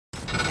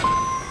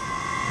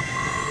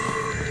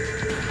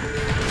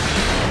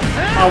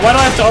Oh, why do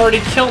I have to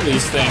already kill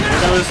these things?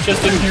 Like I was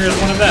just in here as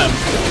one of them.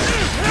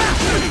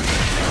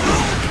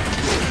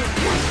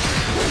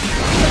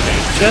 Okay,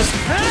 just...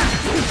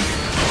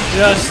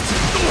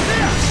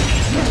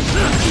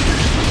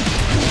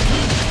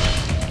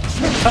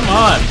 Come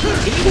on!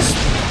 Give me this...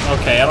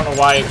 Okay, I don't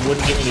know why it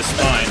wouldn't give me the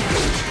spine.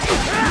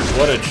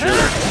 What a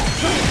jerk.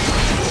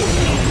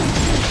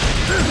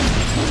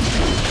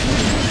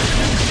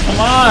 Come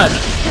on!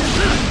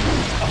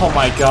 Oh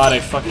my god, I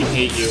fucking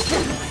hate you.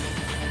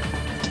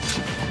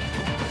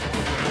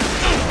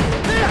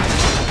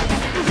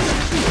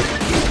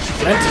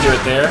 Meant to do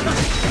it there.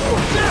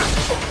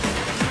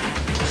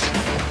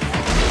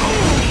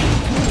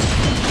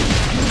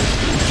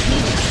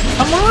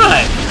 Come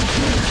on!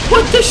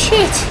 What the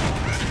shit?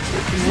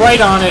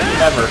 Right on it,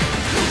 never.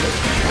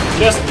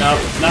 Just, no,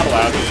 not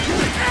allowed.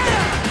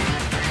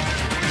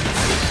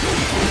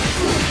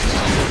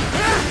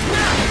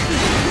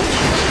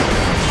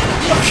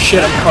 Oh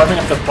shit, I'm carving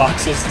up the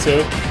boxes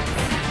too.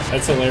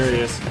 That's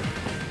hilarious.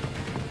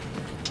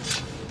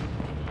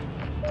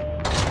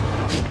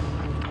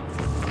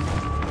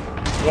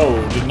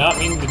 Whoa, did not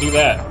mean to do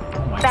that.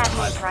 Oh my god. Bad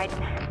news,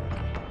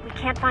 Raiden. We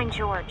can't find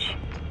George.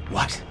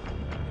 What?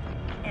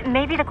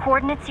 Maybe the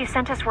coordinates you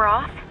sent us were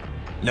off?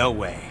 No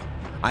way.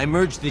 I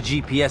merged the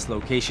GPS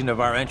location of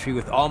our entry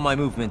with all my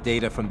movement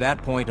data from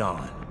that point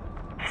on.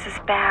 This is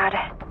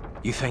bad.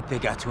 You think they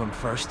got to him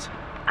first?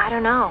 I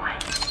don't know.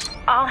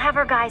 I'll have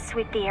our guys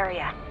sweep the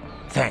area.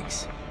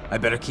 Thanks. I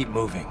better keep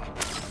moving.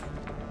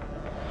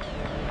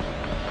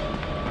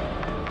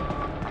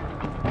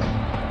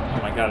 Oh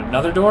my god,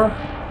 another door?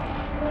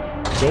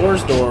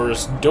 Doors,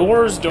 doors,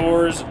 doors,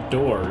 doors,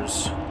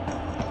 doors.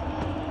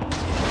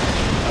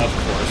 Of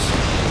course.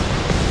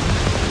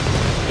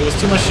 It was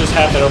too much to just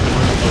have that open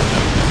room.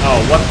 Oh,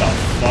 what the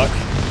fuck?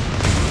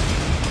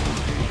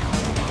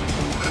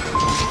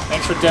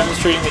 Thanks for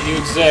demonstrating that you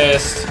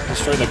exist.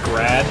 Destroy the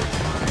grad.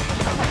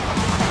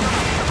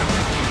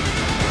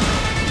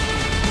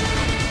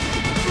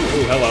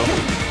 Ooh, hello.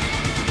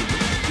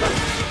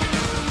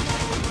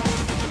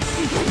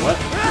 What?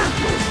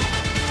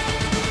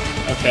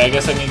 Okay, I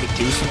guess I need to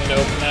do something to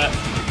open that.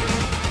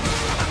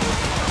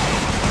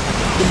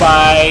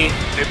 Goodbye.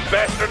 The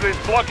bastard is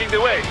blocking the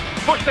way.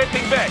 Push that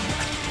thing back.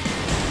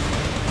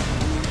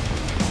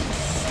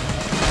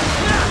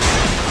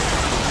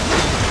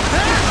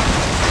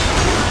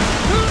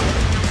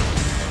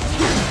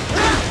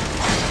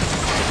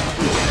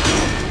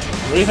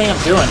 What do you think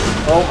I'm doing?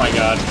 Oh my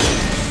god.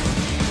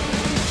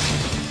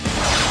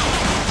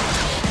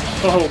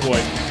 Oh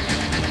boy.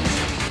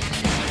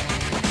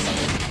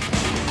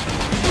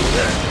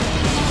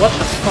 What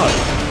the fuck?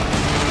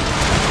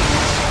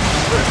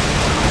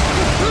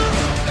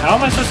 How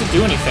am I supposed to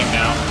do anything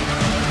now?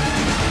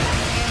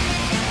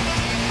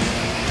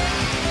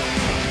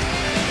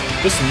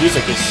 This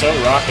music is so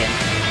rocking.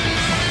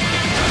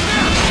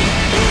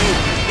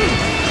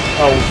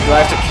 Oh, do I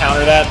have to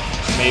counter that?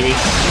 Maybe.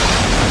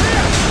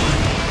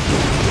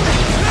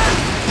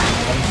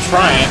 I'm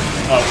trying.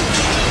 Oh.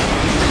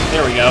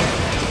 There we go.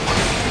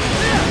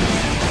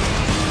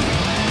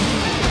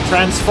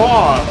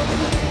 Transform!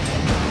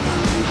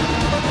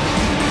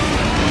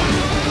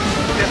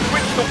 Just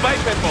switch to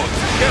biped mode.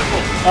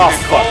 Careful. Oh,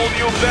 it's fuck. all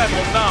new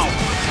battle now.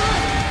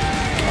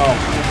 Oh,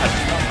 god.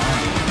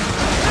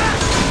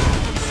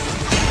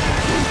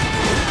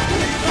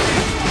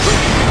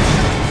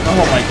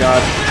 Oh my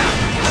god.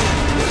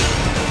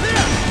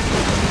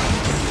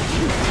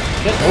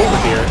 Get over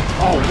here.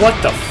 Oh, what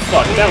the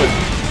fuck? That was...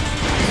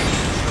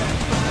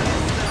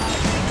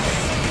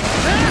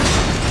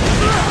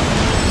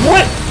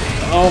 What?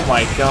 Oh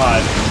my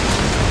god.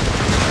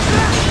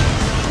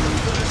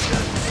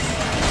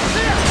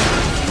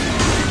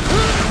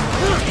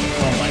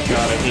 Oh my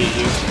god, I hate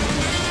you.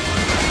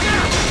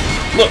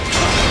 Look!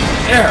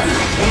 There!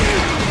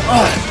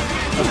 Ugh.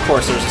 Of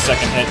course there was a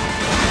second hit.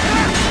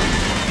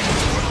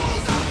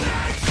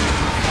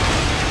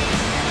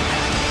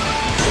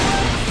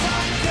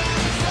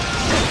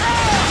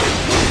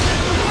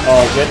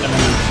 Oh, getting him in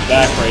the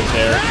back right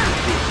there.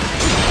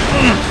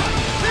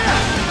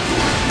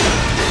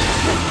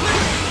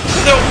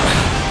 No!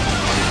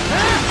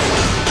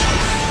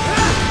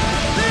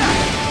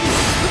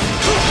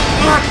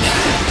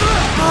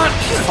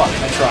 Fuck,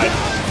 I tried.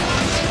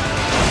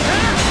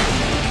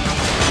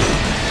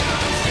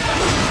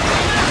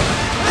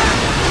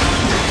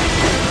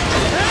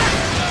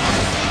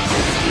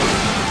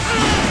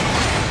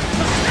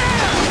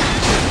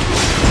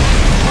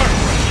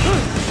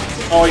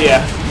 Oh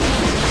yeah.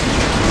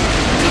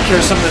 Take care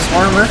of some of this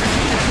armor.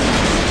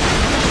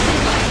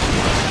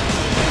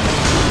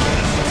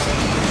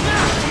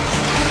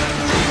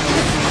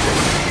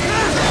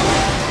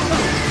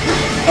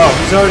 Oh,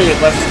 he's already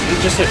at left. He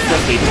just hit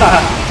 50.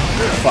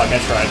 Fuck, I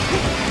tried.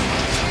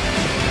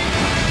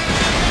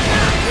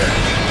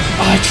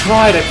 Oh, I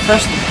tried. I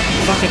pressed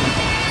fucking...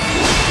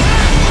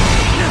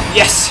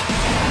 Yes!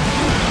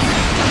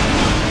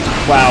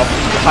 Wow.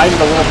 Hide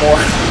it a little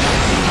more.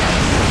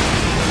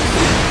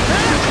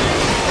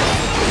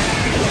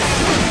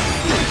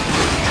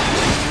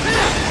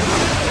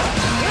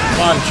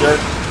 on,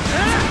 jerk.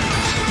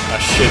 Oh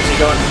shit, he's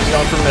going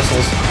for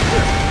missiles.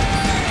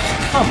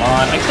 Come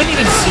on, I couldn't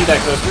even see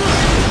that close.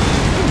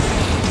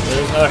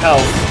 There's another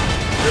health.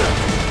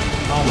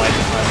 Oh my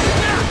god.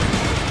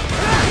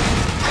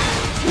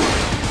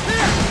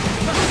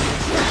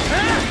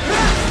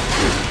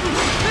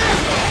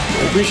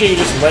 I appreciate you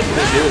just letting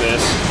me do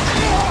this.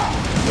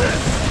 I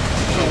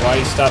don't know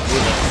why you stopped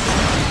moving.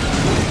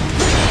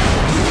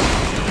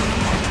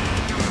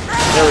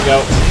 There we go.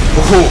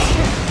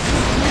 Ooh.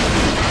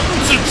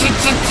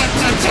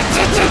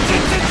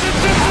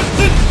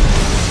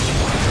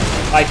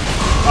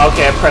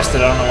 Okay, I pressed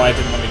it. I don't know why I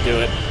didn't let me do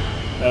it.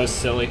 That was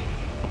silly.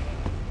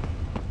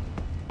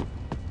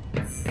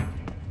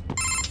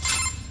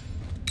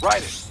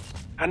 Right.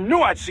 I knew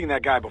I'd seen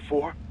that guy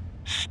before.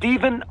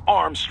 Stephen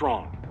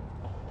Armstrong.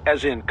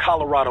 As in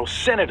Colorado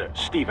Senator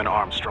Stephen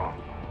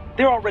Armstrong.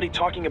 They're already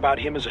talking about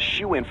him as a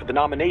shoo-in for the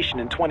nomination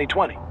in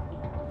 2020.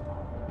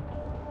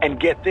 And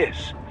get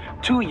this.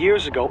 2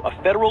 years ago, a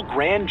federal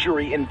grand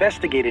jury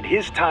investigated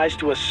his ties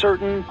to a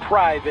certain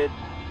private...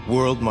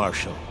 World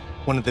Marshal.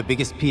 One of the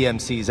biggest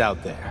PMCs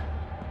out there.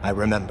 I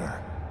remember.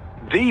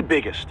 The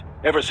biggest,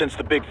 ever since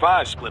the Big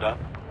Five split up.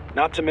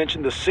 Not to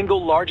mention the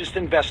single largest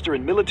investor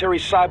in military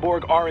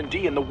cyborg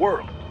R&D in the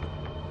world.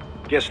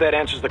 Guess that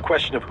answers the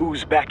question of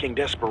who's backing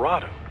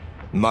Desperado.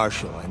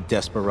 Marshall and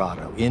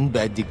Desperado in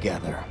bed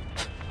together.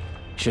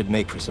 Should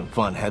make for some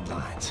fun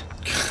headlines.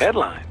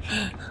 Headlines?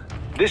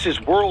 This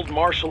is World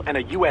Marshal and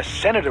a U.S.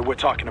 Senator we're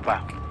talking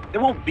about. There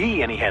won't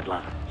be any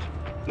headlines.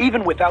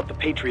 Even without the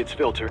Patriots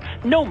filter,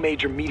 no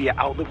major media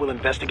outlet will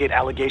investigate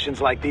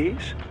allegations like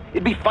these.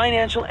 It'd be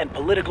financial and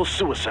political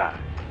suicide.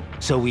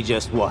 So we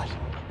just what?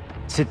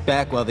 Sit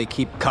back while they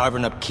keep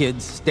carving up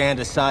kids, stand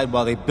aside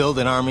while they build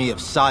an army of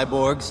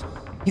cyborgs?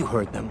 You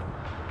heard them.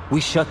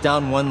 We shut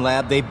down one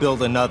lab, they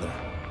build another.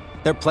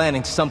 They're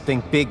planning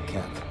something big,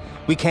 Kev.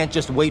 We can't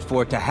just wait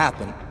for it to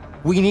happen.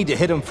 We need to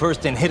hit them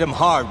first and hit them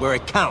hard where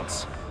it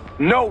counts.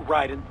 No,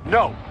 Raiden,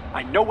 no.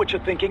 I know what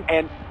you're thinking,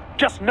 and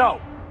just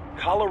know.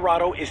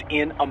 Colorado is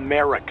in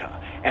America,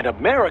 and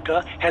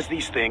America has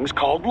these things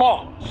called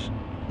laws.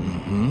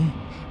 Mm-hmm.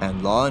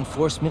 And law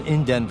enforcement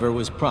in Denver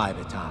was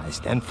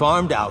privatized and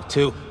farmed out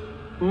to...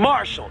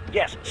 Marshall,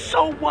 yes,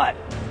 so what?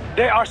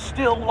 There are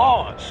still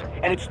laws,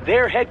 and it's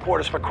their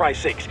headquarters, for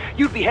Christ's sakes.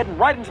 You'd be heading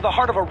right into the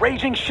heart of a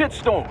raging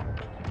shitstorm.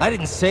 I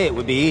didn't say it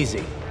would be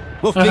easy.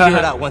 We'll figure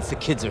it out once the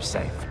kids are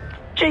safe.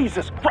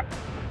 Jesus Christ.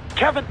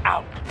 Kevin,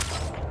 out.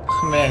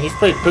 Man, he's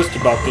pretty pissed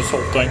about this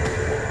whole thing.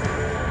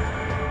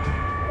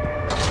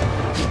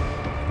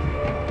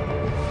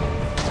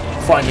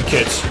 Find the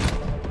kids.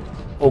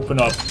 Open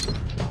up.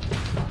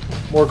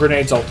 More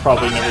grenades I'll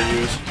probably never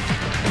use.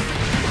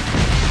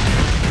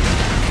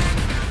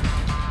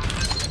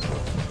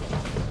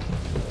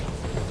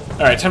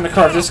 Alright, time to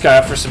carve this guy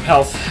up for some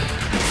health.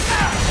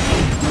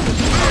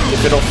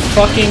 If it'll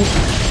fucking...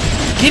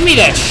 Give me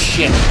that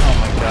shit! Oh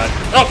my god.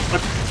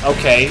 Oh!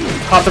 Okay.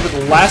 Popped up at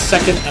the last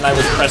second and I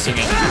was pressing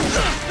it.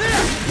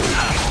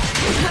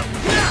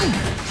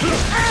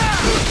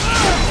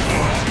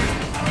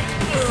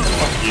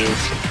 Fuck you.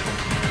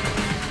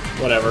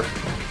 Whatever.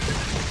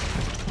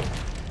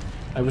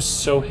 I was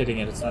so hitting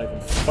it, it's not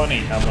even funny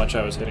how much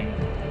I was hitting it.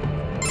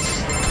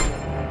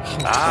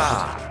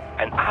 Ah,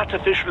 an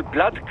artificial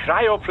blood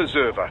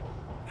cryopreserver.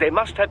 They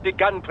must have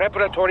begun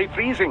preparatory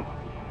freezing.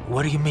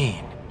 What do you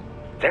mean?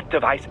 That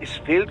device is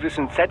filled with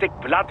synthetic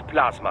blood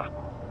plasma.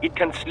 It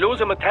can slow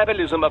the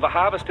metabolism of a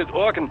harvested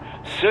organ,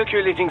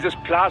 circulating this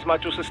plasma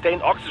to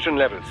sustain oxygen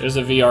levels. There's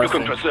a VR You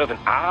can thing. preserve an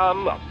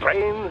arm, a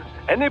brain,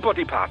 any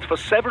body part for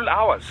several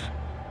hours.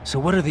 So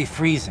what are they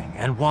freezing,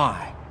 and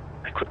why?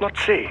 I could not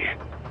say.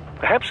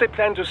 Perhaps they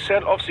plan to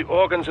sell off the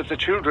organs of the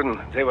children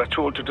they were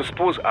told to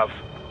dispose of.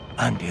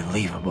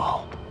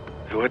 Unbelievable.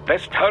 You had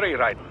best hurry,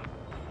 Raiden.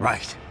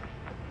 Right.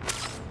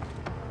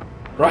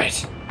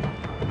 Right.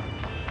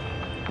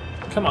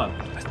 Come on.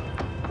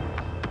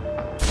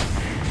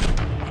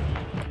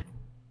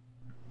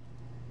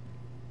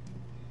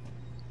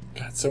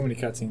 God, so many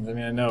cutscenes. I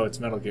mean, I know it's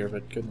Metal Gear,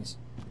 but goodness.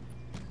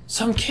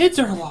 Some kids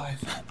are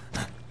alive!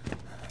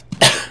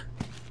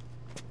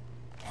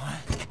 What?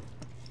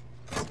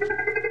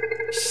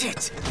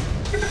 Shit!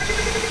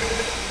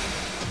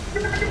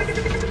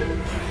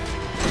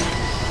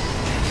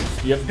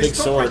 You have a big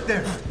sword. Right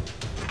there.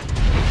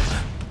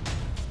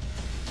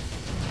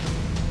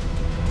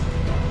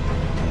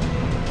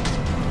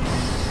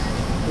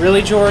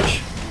 Really,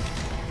 George?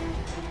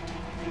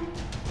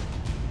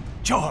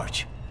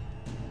 George!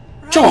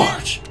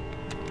 George!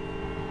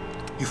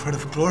 You've heard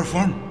of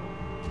chloroform?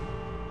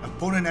 A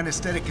potent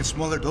anesthetic in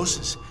smaller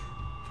doses.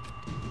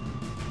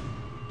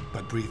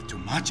 But breathe too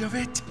much of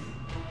it?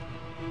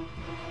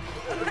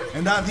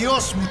 And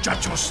adios,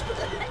 muchachos!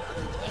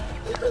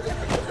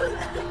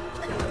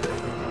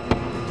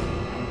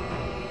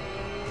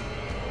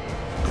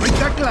 Break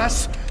that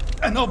glass,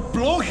 and I'll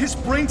blow his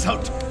brains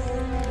out!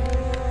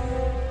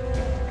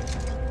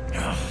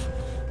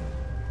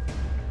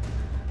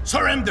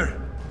 Surrender!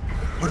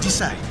 Or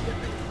decide,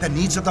 the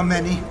needs of the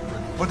many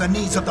or the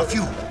needs of the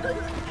few.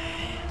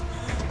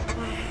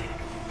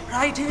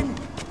 Raiden,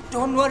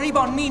 don't worry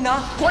about me now.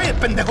 Quiet,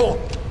 pendejo!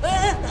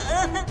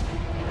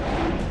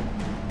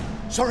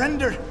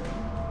 Surrender!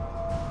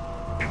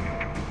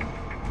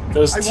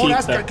 Those I teeth. won't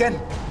ask again.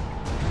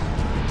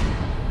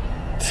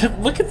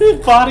 Look at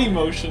the body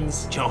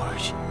motions.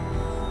 George,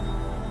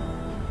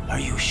 are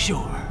you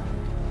sure?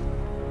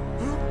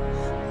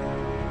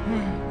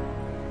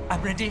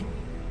 I'm ready.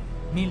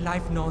 Me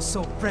life now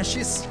so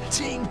precious.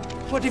 Ting,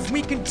 what if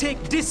we can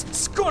take this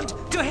skunt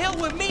to hell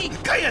with me?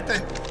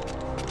 Cállate!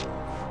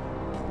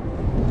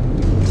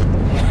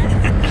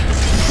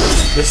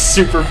 The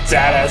super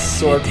badass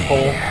sword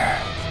pull.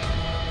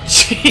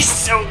 She's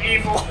so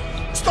evil.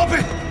 Stop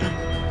it!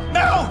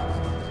 Now!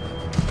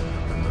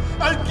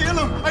 I'll kill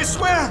him, I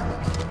swear!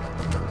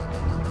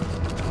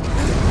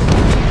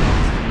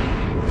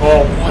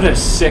 Oh, what a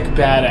sick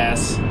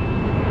badass.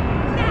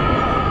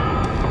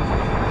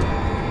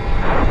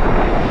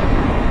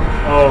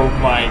 Oh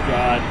my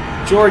god.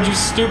 George, you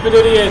stupid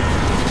idiot!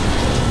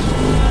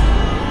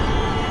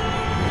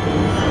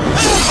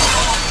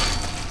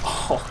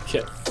 Oh,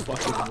 get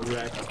fucking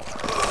wrecked.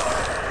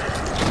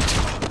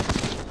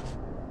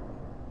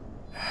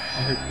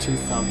 I heard 2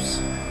 thumps.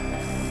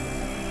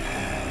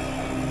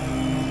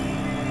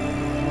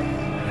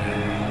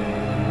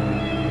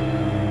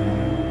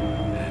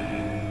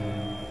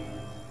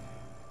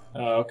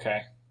 Oh,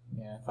 okay.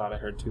 Yeah, I thought I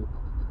heard 2.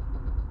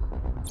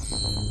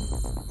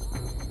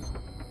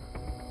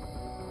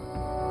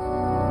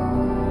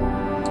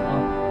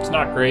 Well, it's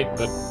not great,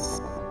 but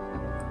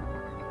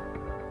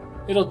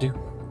it'll do.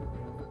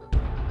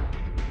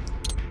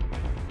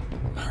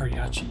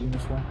 Mariachi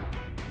uniform.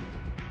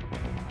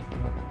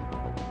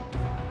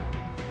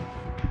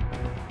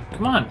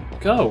 Come on,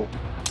 go!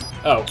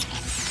 Oh.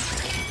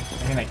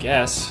 I mean, I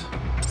guess.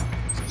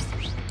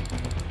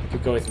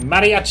 Could go with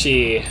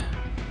mariachi.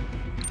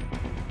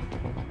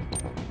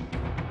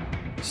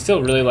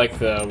 Still really like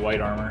the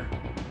white armor.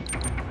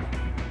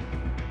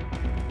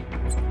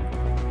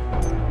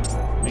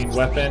 Main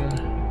weapon.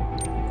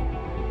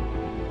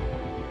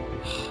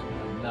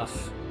 Not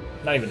enough.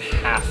 Not even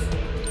half.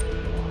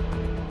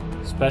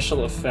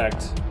 Special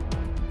effect.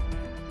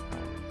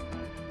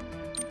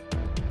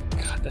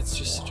 God, that's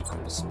just such a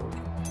cool sword.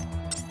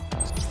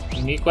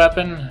 Unique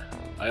weapon.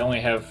 I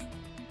only have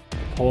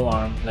pole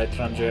arm,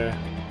 l'étranger.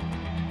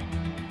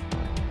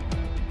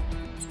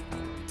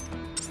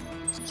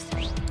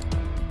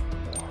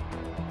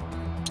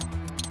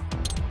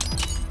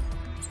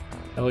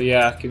 Hell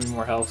yeah, give me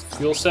more health.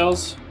 Fuel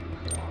cells?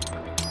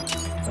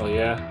 Hell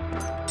yeah.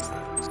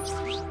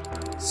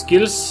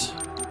 Skills?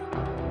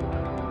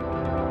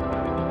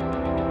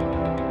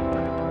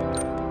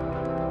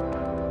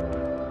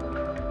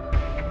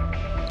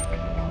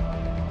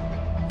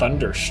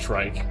 Thunder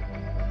Strike.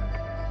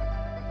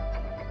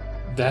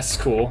 That's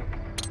cool.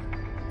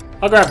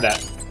 I'll grab that.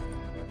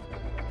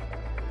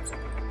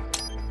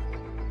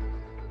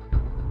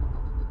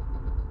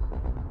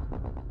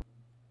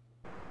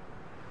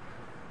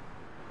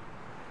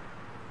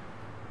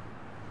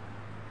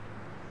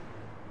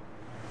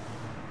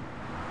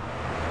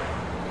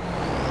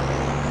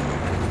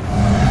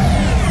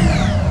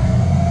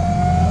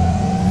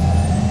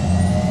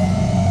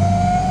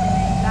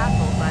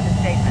 Baffled by the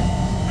statement,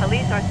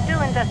 police are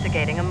still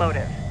investigating a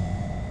motive.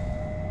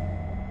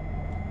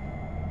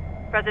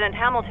 President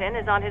Hamilton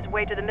is on his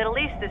way to the Middle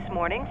East this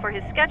morning for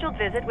his scheduled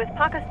visit with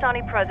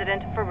Pakistani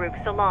President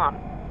Farooq Salam.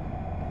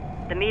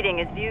 The meeting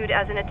is viewed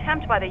as an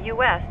attempt by the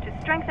U.S. to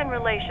strengthen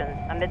relations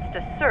amidst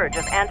a surge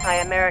of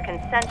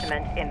anti-American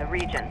sentiment in the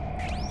region.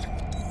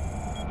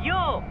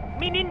 Yo,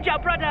 me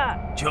ninja brother!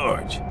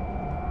 George,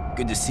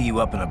 good to see you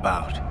up and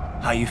about.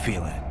 How you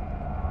feeling?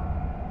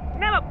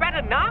 Never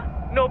better, nah?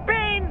 No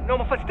pain, no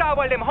more for star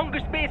while them hunger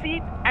space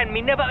eat, and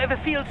me never ever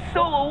feel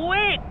so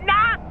awake,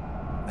 nah?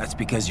 That's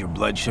because your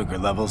blood sugar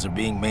levels are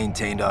being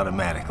maintained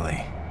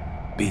automatically.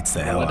 Beats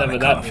the hell out Whatever of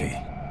that coffee.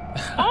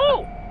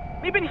 Oh!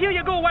 Me been here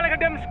you go while I got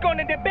them scone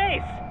in the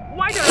base.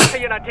 Why the hell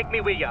you not take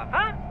me with ya,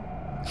 huh?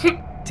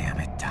 Damn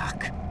it,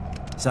 Doc.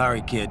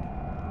 Sorry, kid.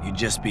 You'd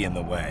just be in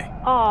the way.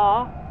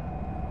 Aw,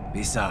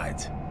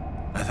 Besides,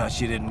 I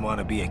thought you didn't want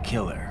to be a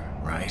killer,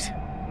 right?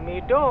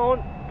 me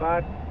don't,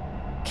 but...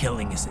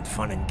 Killing isn't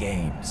fun and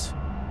games.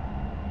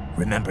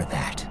 Remember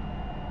that.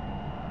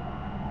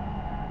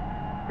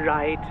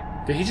 Right.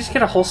 Did he just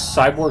get a whole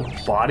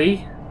cyborg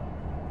body?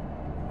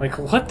 Like,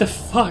 what the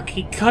fuck?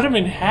 He cut him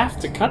in half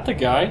to cut the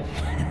guy.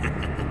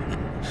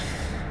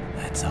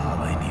 That's all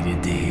I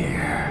needed to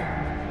hear.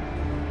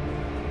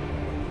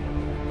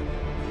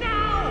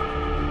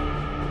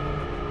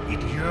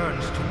 It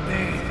yearns to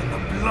bathe in the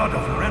blood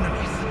of your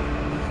enemies,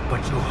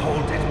 but you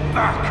hold it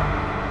back.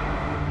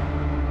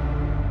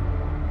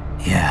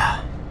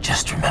 Yeah,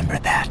 just remember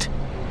that.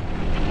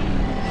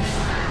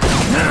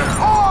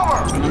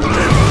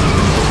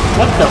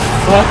 What the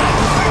fuck?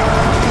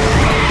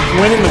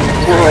 When in the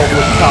world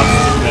would cops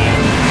do that?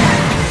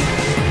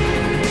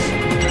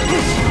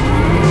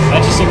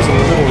 That just seems a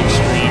little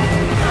extreme.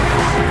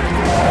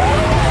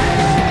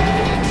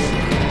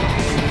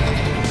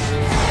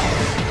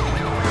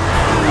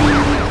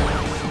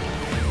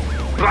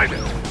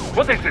 Raiden,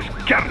 What is this,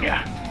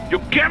 Garnia? You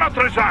cannot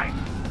resign!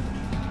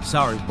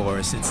 Sorry,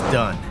 Boris, it's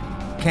done.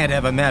 Can't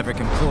have a Maverick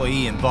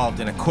employee involved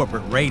in a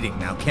corporate raiding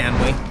now, can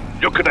we?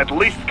 You could at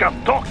least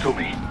come talk to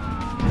me.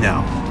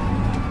 No.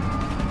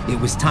 It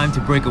was time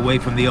to break away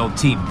from the old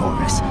team,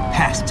 Boris.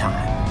 Past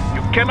time.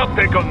 You cannot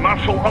take on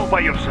Marshall all by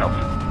yourself.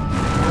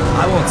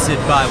 I won't sit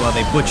by while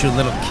they butcher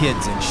little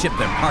kids and ship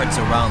their parts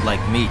around like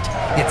meat.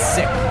 It's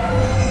sick.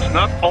 It's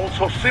not all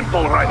so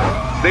simple,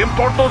 Ryder. They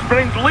import those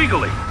brains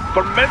legally,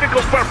 for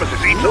medical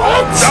purposes. It's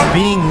all done.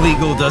 Being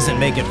legal doesn't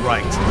make it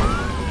right.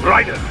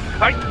 Ryder,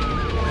 How do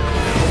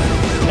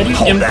you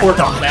import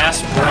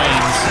mass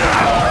brains?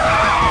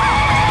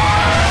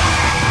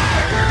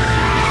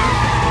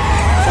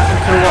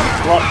 Could have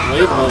brought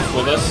labels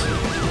with us.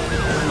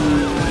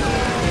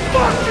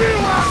 Fuck you,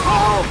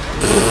 asshole!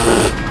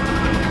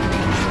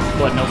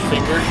 What, no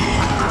finger?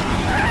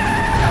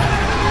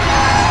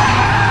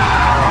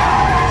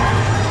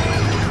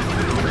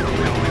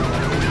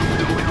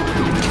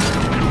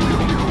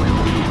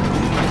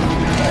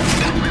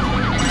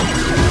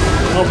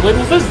 Oh, Blade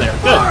Wolf is there.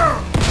 Good.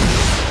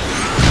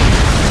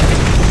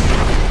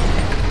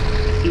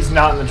 He's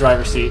not in the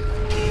driver's seat.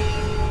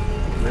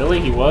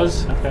 Really? He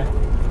was? Okay.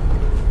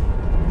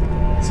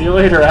 See you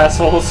later,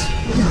 assholes.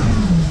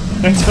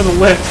 Thanks for the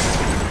lift.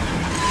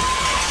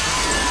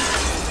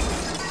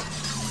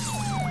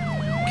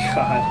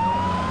 God.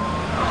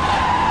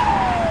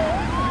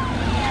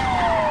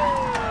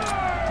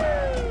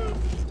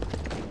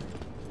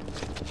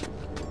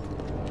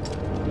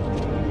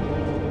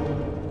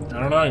 I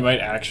don't know, he might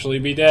actually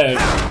be dead.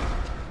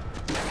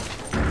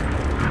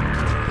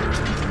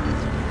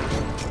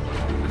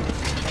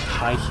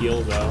 High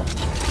heel, though.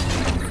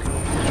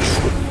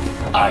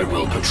 I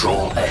will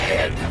patrol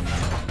ahead.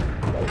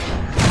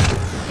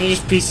 He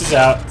just pieces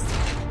out.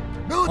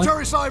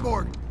 Military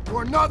cyborg, you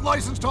are not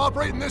licensed to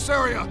operate in this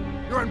area.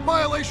 You're in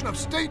violation of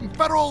state and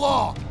federal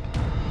law.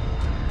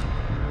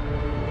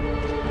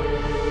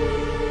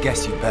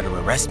 Guess you better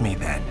arrest me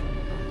then.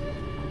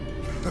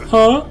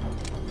 Huh?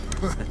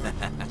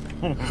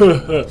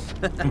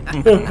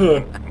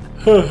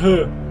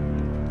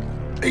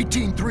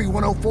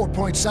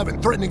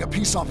 183-104.7, threatening a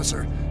peace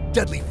officer.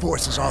 Deadly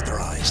force is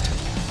authorized.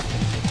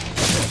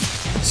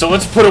 So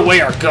let's put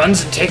away our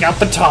guns and take out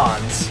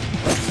batons.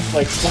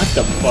 Like, what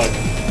the fuck?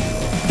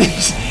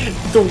 This is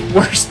the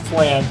worst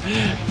plan.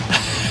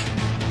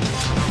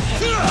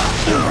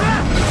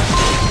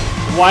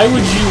 Why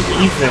would you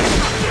even?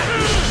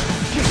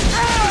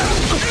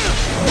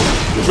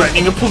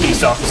 Threatening a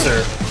police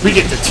officer. We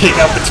get to take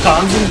out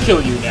batons and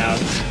kill you now.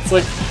 It's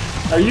like,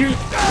 are you...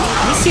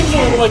 This seems a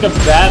little like a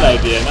bad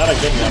idea, not a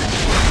good one.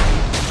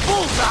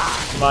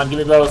 Come on, give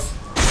me both.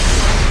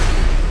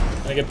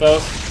 Can I get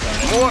both?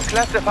 More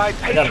classified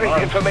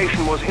Patriot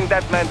information was in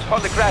that man's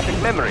holographic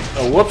memory.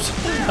 Oh, whoops.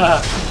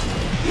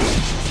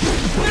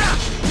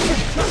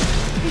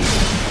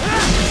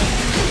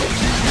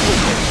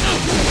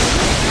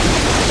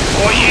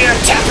 Oh yeah,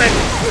 tap it!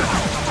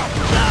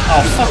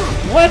 Oh, fuck.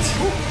 What?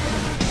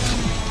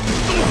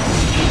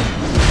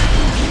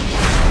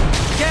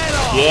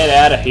 Get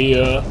out of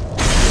here. I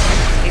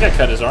think I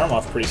cut his arm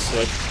off pretty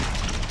slick.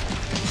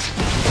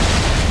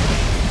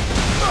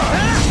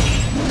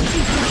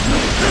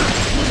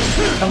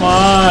 Come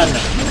on!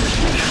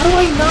 How do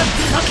I not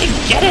fucking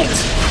get it?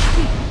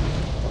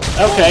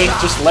 Okay,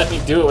 just let me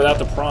do it without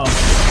the prompt.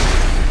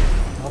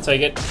 I'll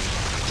take it.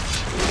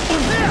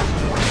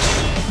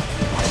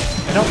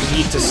 I don't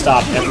need to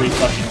stop every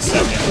fucking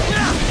second.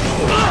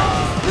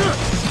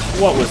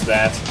 What was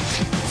that?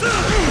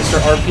 Mr.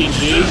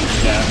 RPG?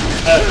 Yeah.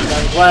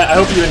 I'm glad. I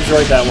hope you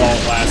enjoyed that while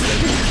it lasted.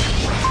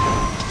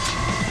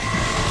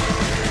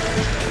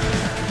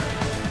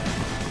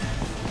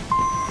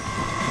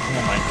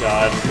 Oh my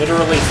god.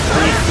 Literally 3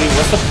 feet.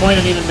 What's the point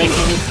of even making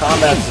a new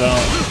combat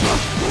zone?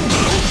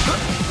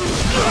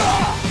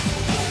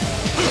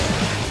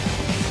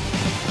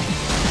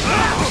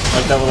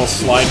 Like that little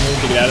slide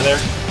move to get out of there?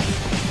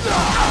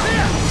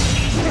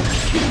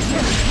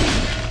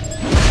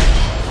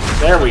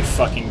 There we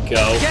fucking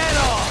go.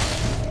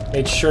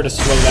 Made sure to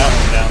slow that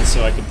one down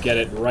so I could get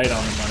it right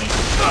on the money.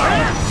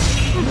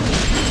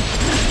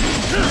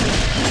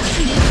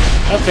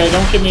 Okay,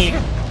 don't give me...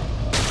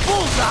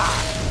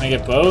 Can I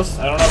get both?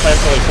 I don't know if I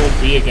have to like hold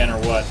B again or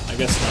what. I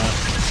guess not.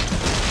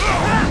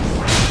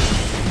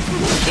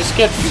 Just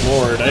get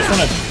floored. I just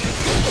wanna...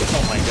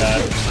 Oh my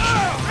god.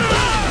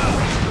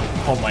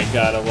 Oh my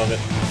god, I love it.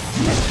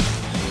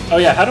 Oh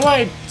yeah, how do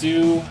I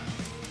do...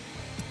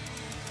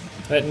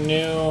 that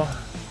new...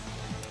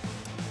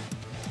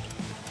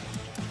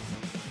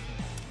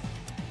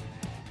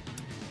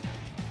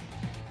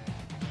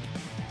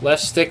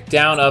 Left stick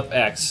down, up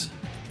X.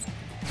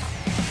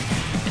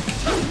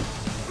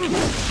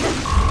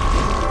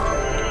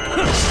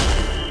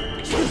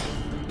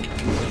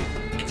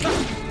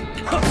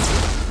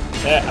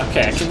 Yeah,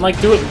 okay, I can like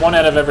do it 1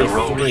 out of every 3. The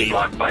road is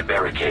blocked by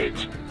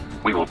barricades.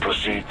 We will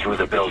proceed through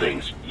the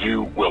buildings.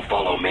 You will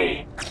follow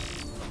me.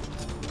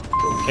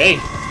 Okay.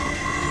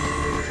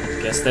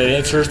 Guess that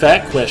answers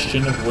that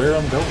question of where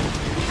I'm going.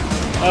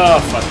 Oh,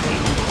 fuck me.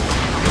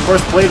 Of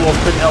course, Blade Wolf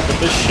couldn't help with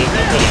this shit,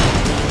 could he?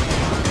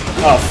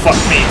 Oh, fuck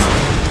me.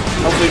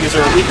 Hopefully these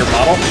are a weaker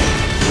model.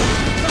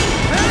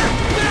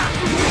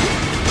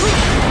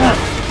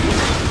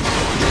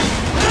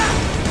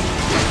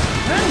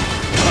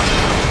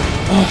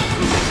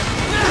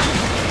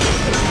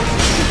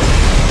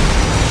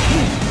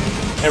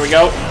 There we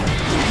go.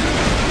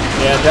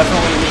 Yeah,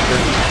 definitely weaker.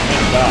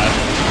 Thank God.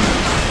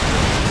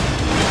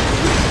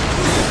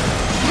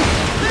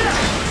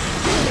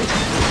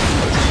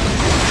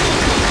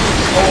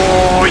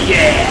 Oh,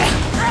 yeah!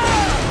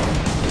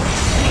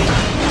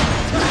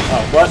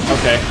 Oh, what?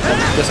 Okay. I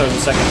guess I was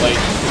a second late.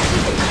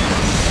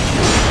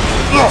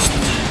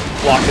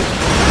 Block it.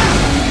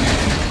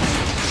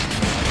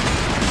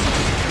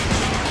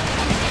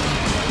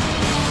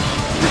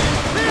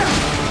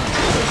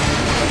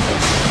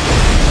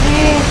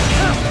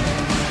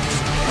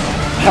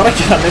 How'd I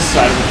get on this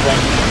side of the thing?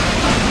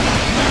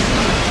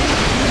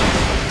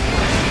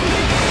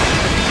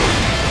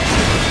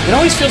 It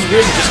always feels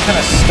weird to just kind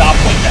of stop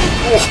like that.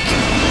 Oh.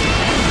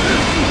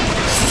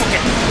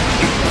 Fucking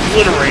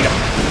obliterate him.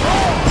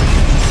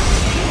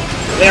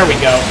 There we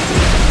go.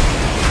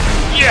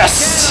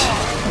 Yes!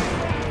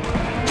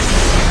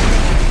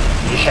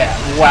 Yeah,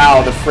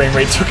 wow, the frame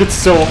rate took it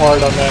so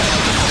hard on that.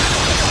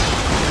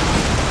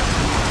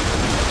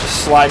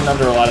 Just sliding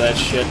under a lot of that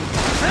shit.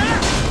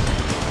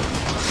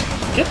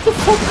 Get the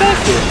fuck back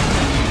here.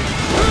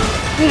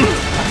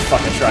 I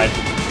fucking tried.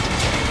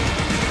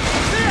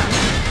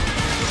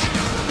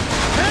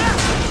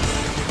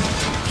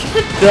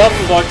 Get the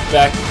fuck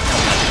back. Oh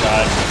my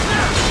god.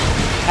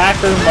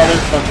 Hacker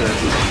motherfucker.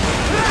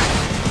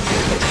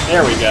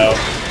 There we go.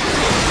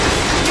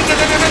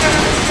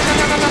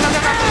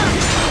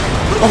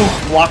 Oh,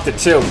 blocked it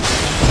too.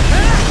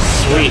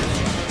 Sweet.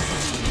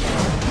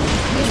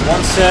 There's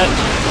one set.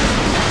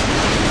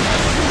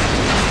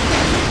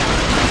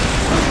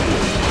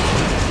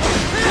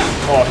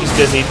 Oh, he's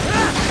dizzy.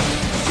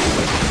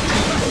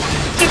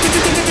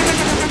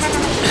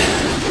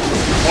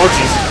 Oh,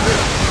 jeez.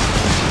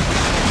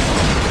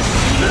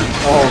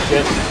 Oh,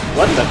 get.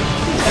 What the?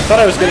 I thought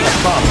I was getting a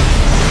prompt.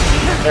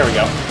 There we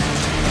go.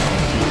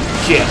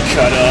 Get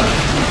cut up.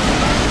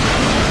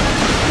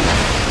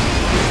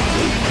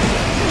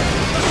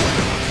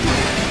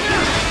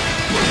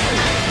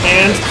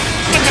 And.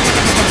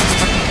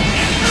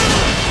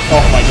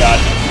 Oh my god.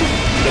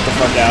 Get the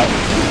fuck out.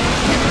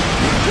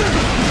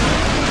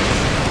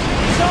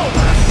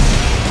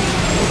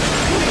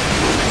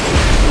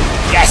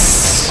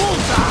 Yes!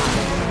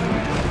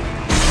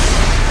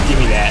 Give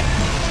me that.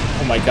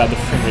 Oh my god, the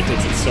frame rate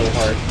takes it so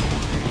hard.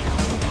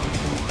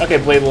 Okay,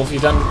 Blade Wolf, you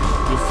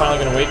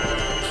finally gonna wait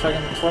a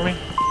second for me?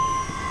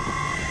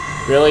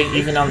 Really?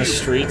 Even on the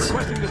streets?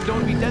 Requesting the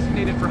zone be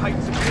designated for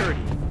heightened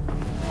security.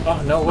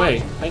 Oh, no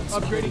way.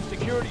 Upgrading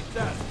security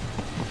status.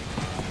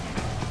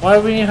 Why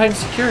do we need heightened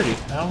security?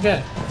 I don't get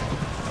it.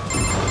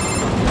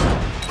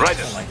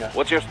 Raiden, oh my god.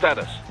 What's your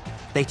status?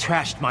 They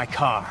trashed my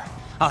car.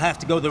 I'll have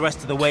to go the rest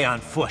of the way on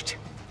foot.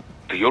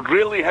 Do you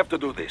really have to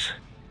do this?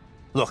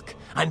 Look,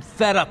 I'm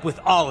fed up with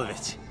all of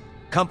it.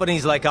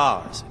 Companies like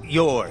ours,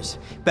 yours,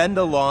 bend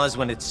the laws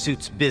when it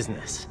suits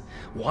business.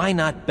 Why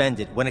not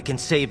bend it when it can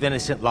save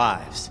innocent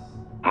lives?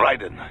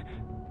 Raiden.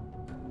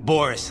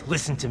 Boris,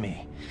 listen to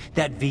me.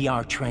 That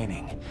VR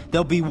training,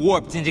 they'll be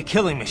warped into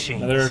killing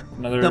machines.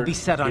 They'll be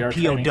set on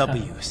VR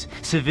POWs,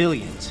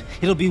 civilians.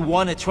 It'll be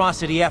one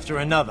atrocity after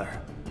another.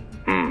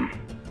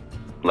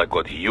 Like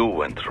what you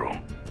went through.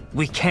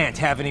 We can't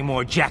have any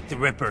more Jack the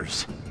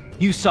Rippers.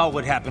 You saw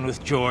what happened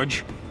with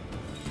George.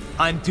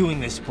 I'm doing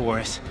this,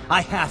 Boris.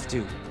 I have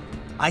to.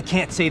 I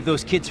can't save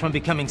those kids from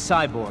becoming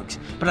cyborgs,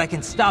 but I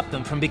can stop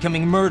them from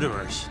becoming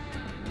murderers.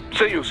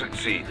 Say you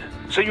succeed.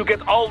 Say you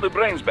get all the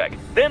brains back.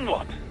 Then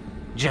what?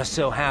 Just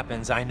so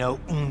happens I know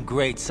un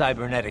great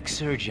cybernetic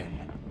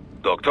surgeon.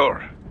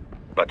 Doctor,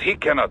 but he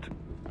cannot...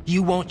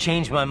 You won't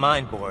change my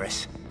mind,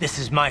 Boris. This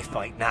is my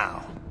fight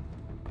now.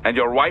 And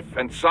your wife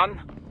and son?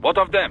 What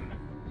of them?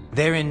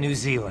 They're in New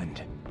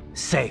Zealand.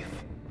 Safe.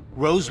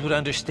 Rose would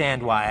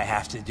understand why I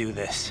have to do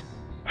this.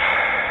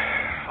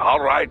 All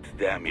right,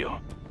 damn you.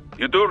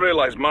 You do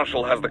realize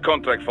Marshall has the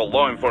contract for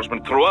law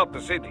enforcement throughout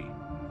the city.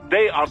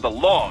 They are the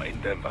law in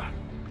Denver.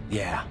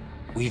 Yeah,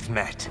 we've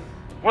met.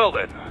 Well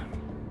then.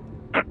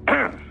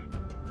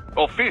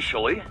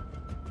 Officially,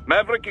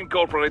 Maverick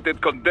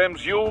Incorporated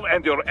condemns you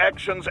and your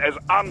actions as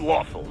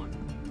unlawful.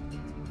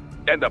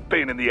 And a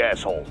pain in the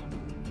asshole.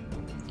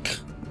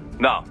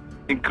 Now,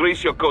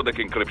 increase your codec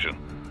encryption.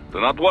 Do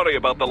not worry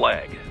about the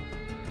lag.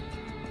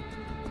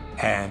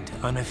 And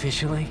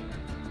unofficially?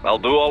 I'll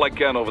do all I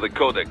can over the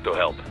codec to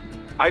help.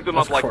 I do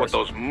not like what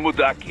course. those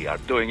Mudaki are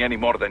doing any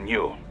more than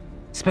you.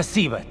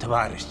 Spasiba,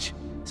 Tovarich.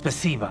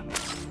 Spasiba.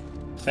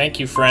 Thank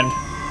you, friend.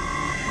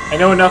 I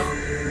know enough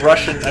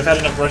Russian... I've had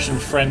enough Russian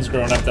friends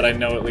growing up that I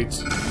know at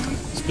least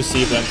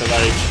Spasiba and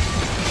Tovarich.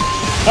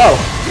 Oh,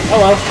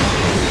 hello.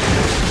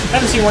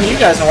 Haven't seen one of you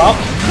guys in a while.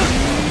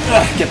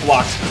 Ugh, get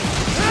blocked.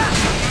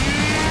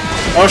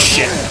 Oh,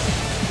 shit.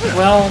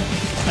 Well,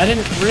 I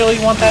didn't really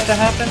want that to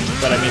happen,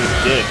 but I mean,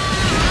 it did.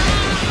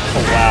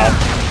 Oh, wow.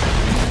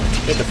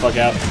 Get the fuck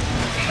out.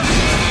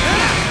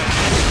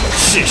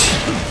 Shish.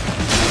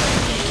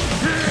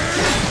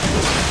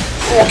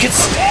 Oh, get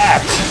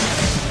stabbed!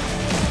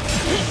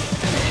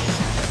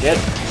 Get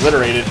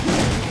obliterated.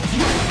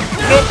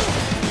 Nope.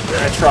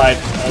 I tried.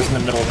 I was in the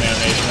middle of an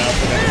animation now.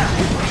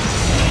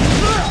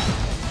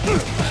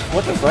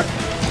 What the fuck?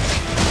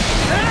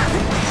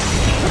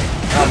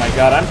 Oh my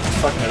god, I'm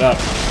fucking it up.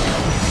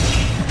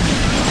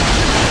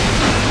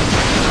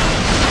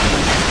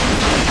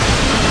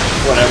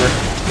 Whatever.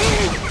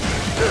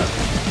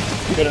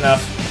 Good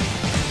enough.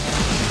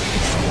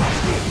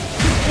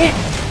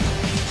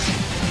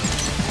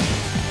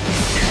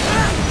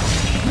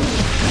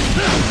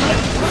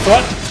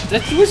 What?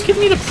 That was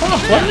giving me the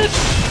prompt, wasn't it?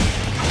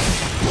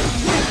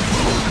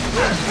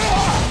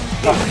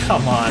 Oh,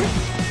 come on.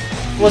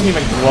 It wasn't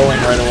even glowing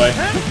right away.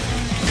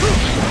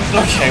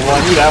 Okay, well, I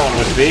knew that one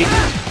would be.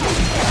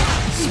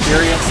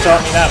 Experience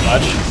taught me that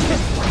much.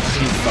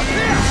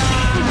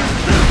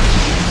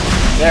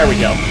 There we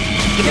go.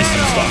 Give me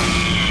some stuff.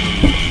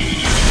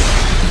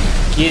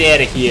 Get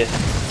out of here.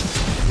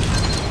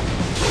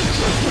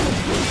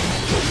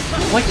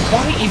 Like,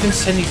 why even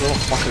send these little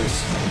fuckers?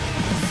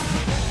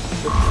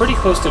 They're pretty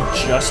close to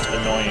just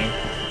annoying.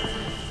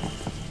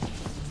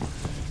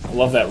 I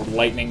love that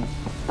lightning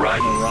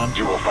run.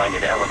 You will find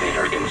an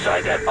elevator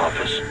inside that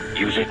office.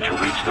 Use it to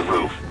reach the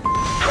roof.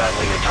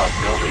 Traveling atop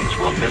buildings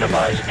will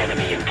minimize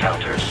enemy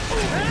encounters.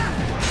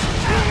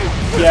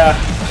 Yeah,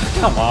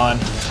 come on.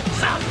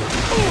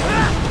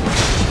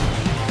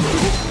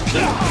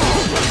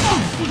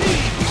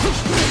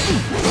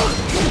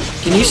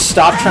 Can you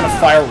stop trying to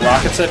fire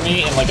rockets at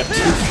me in like a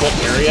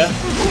 2-foot area?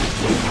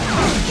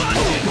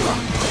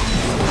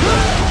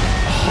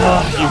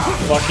 Oh, you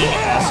fucking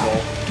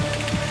asshole.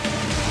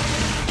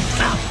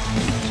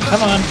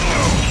 Come on.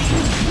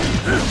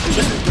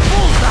 Just...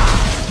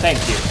 Thank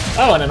you.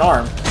 Oh, and an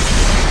arm.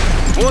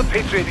 More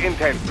Patriot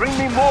intel. Bring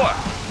me more.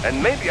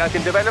 And maybe I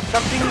can develop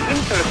something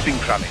interesting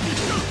from it.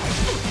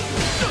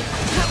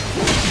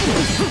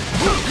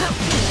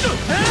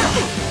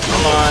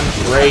 Come on.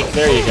 Great.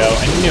 There you go.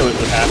 I knew it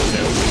would have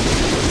to.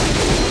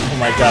 Oh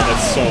my god,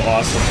 that's so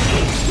awesome.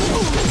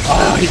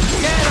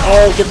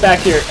 Oh, get back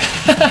here.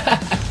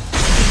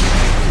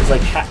 It's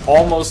like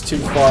almost too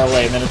far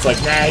away, and then it's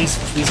like, nah,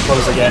 he's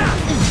close again.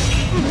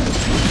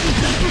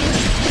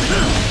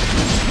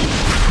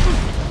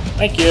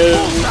 Thank you.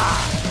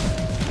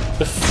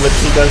 The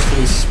flips he does for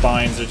these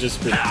spines are just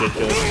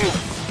ridiculous.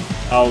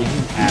 Oh,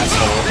 you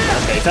asshole.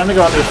 Okay, time to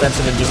go on the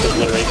offensive and just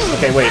obliterate.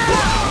 Okay, wait.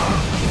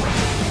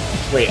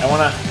 Wait, I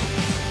wanna...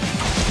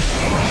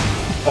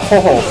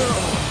 Oh!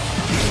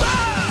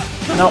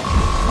 No,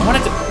 I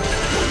wanted to...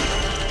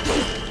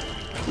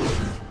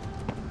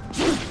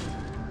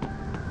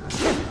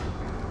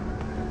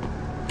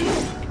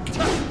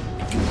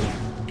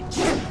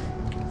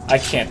 I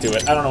can't do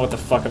it. I don't know what the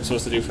fuck I'm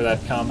supposed to do for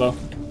that combo.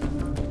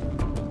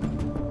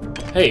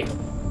 Hey.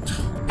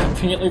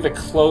 Conveniently, the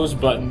close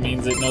button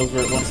means it knows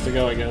where it wants to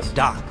go, I guess.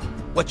 Doc,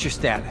 what's your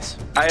status?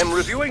 I am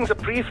reviewing the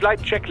pre-flight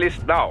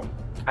checklist now.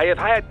 I have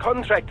hired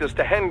contractors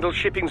to handle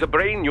shipping the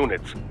brain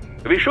units.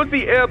 We should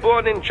be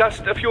airborne in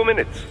just a few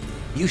minutes.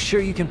 You sure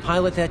you can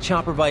pilot that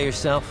chopper by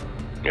yourself?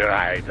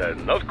 Right,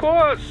 of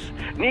course.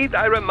 Need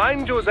I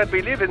remind you that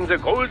we live in the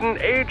golden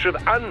age of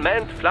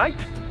unmanned flight?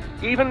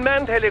 Even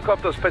manned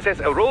helicopters possess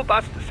a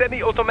robust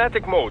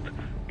semi-automatic mode.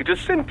 It is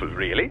simple,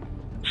 really.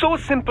 So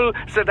simple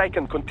that I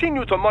can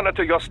continue to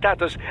monitor your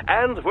status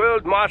and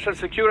world marshal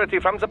security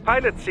from the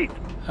pilot seat.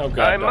 Oh God,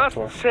 I must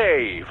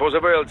say, for the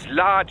world's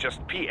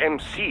largest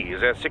PMC,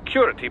 their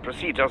security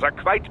procedures are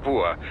quite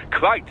poor.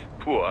 Quite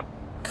poor.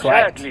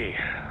 Sadly,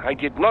 I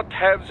did not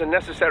have the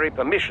necessary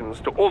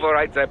permissions to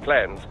override their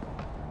plans.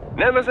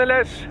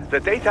 Nevertheless, the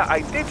data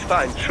I did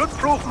find should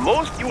prove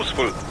most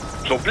useful.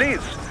 So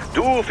please,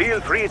 do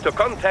feel free to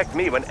contact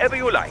me whenever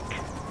you like.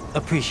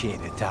 Appreciate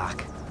it,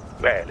 Doc.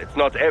 Well, it's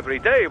not every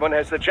day one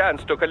has the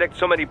chance to collect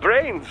so many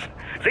brains.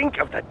 Think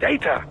of the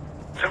data,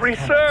 the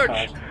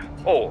research.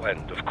 Oh,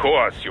 and of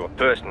course, your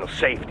personal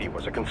safety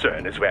was a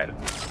concern as well.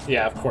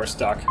 Yeah, of course,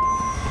 Doc.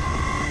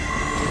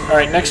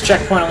 Alright, next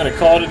checkpoint, I'm gonna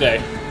call it a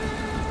day.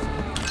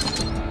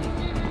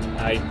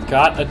 I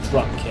got a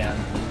drum can.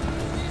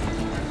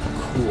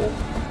 Cool.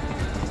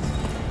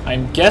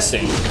 I'm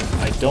guessing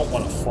I don't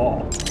want to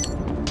fall.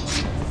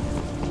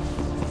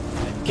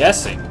 I'm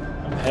guessing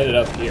I'm headed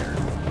up here.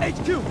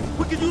 HQ,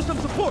 we could use some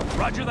support.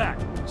 Roger that.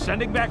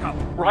 Sending back up.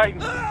 Right.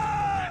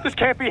 This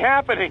can't be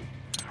happening.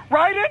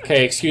 Raiden?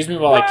 Okay, excuse me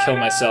while I kill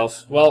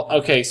myself. Well,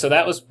 okay, so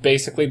that was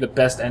basically the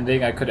best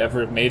ending I could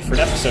ever have made for an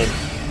episode.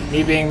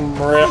 Me being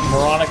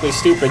moronically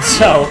stupid,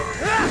 so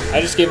I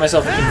just gave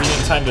myself a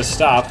convenient time to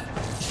stop.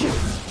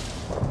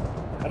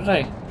 How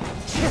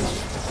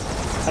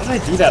did I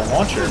do that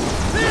launcher?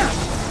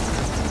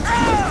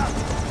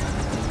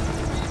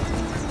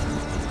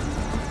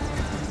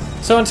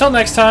 So until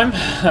next time,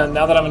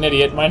 now that I'm an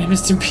idiot, my name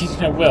is Timpedia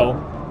and I will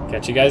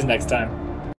catch you guys next time.